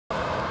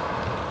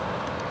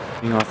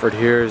Being offered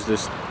here is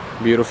this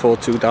beautiful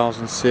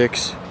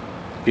 2006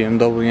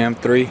 BMW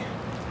M3.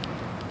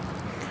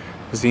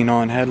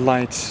 Xenon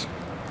headlights,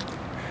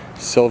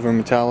 silver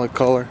metallic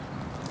color.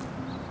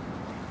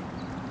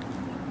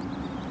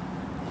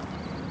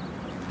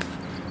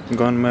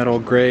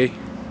 Gunmetal gray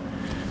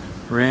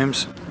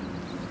rims.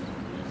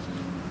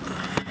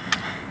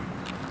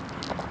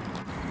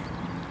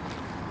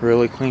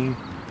 Really clean.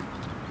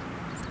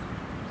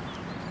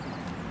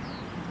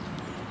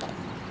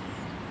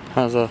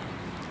 Has a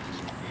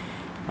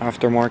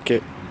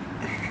aftermarket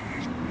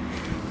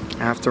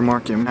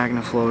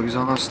Magnaflow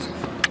exhaust.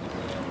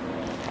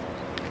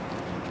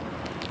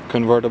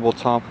 Convertible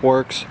top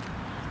works.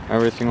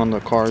 Everything on the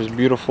car is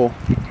beautiful.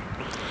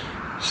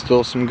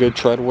 Still some good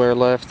tread wear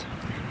left.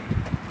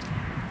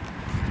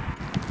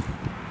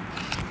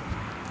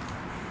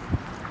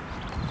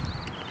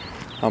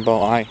 How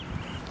about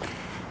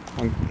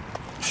I'll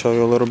show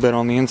you a little bit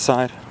on the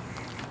inside.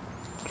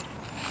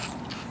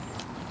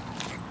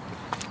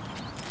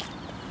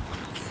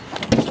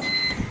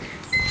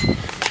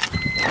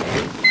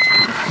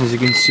 As you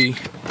can see,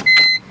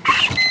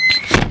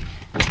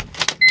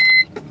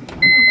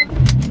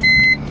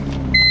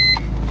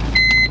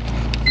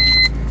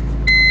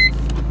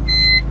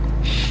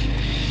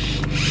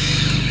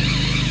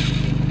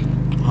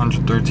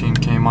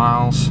 $113,000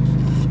 miles.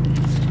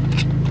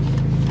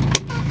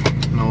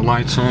 No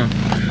lights on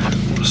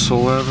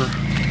whatsoever.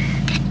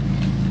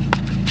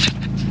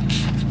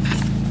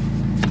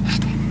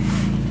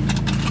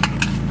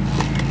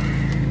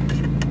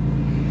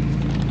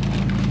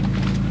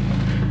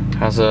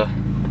 Has a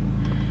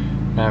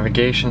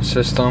navigation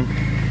system.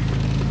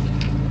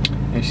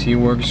 AC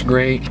works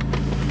great.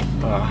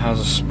 Has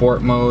a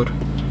sport mode.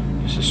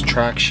 This is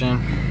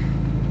traction.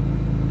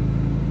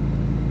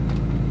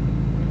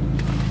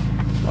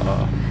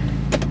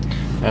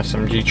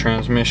 SMG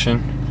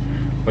transmission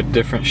with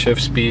different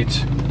shift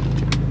speeds.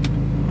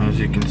 As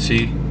you can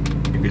see,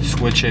 you could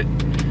switch it.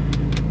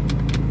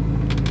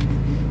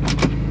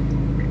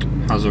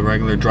 Has a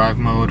regular drive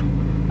mode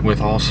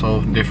with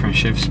also different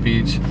shift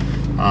speeds.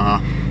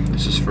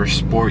 This is for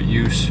sport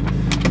use.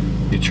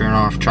 You turn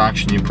off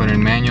traction, you put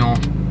in manual.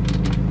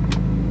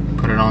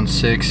 Put it on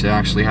 6, it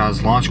actually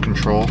has launch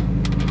control.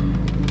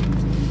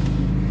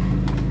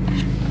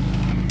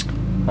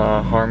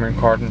 Harmon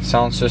kardon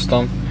sound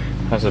system.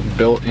 Has a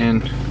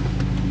built-in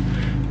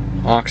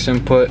aux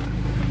input.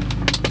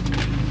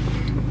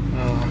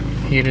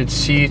 Heated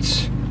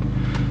seats.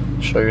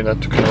 Show you that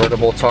the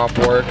convertible top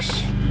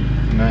works.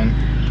 And then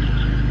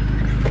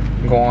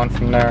go on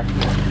from there.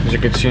 As you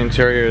can see,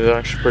 interior is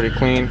actually pretty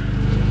clean.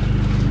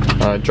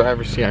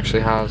 Driver's seat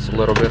actually has a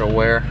little bit of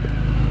wear.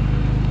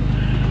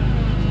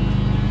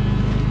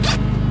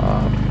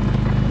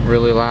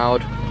 Really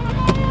loud.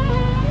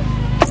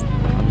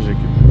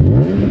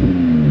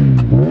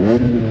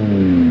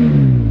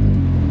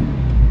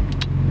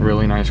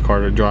 Really nice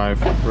car to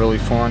drive. Really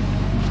fun.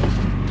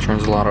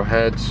 Turns a lot of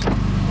heads.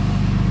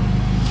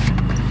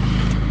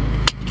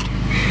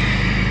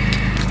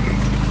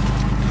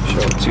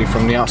 Show it to you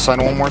from the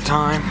outside one more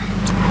time.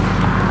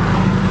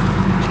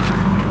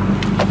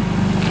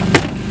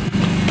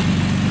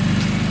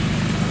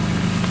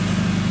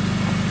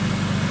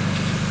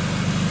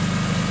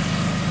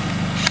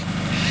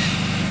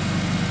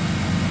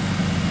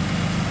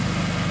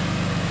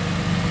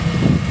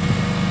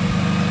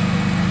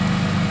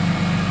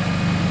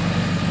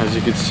 As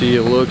you can see,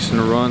 it looks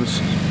and runs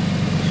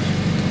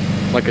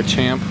like a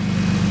champ.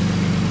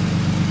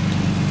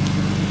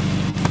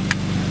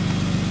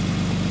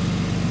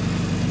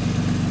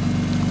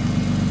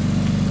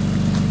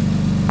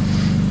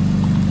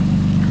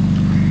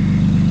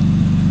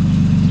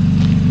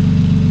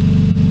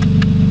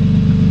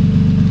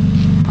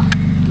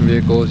 The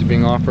vehicle is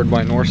being offered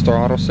by North Star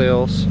Auto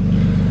Sales.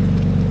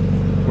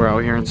 We're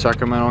out here in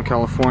Sacramento,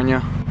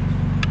 California.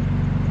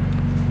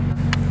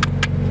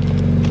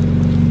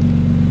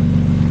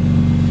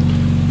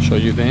 Show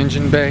you the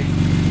engine bay,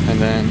 and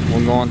then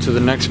we'll go on to the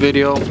next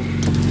video.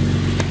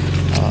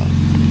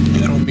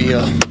 It'll be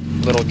a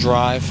little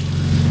drive,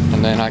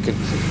 and then I could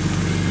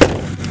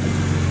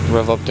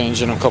rev up the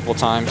engine a couple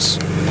times,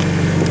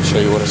 show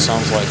you what it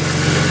sounds like.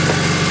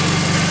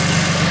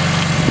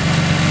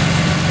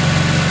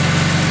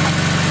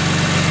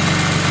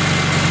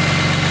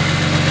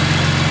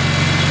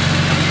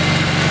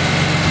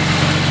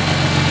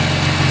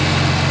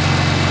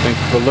 Thank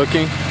you for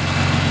looking.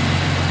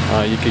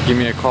 You could give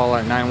me a call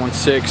at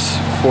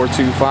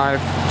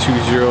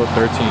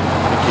 916-425-2013.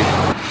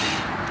 Thank you.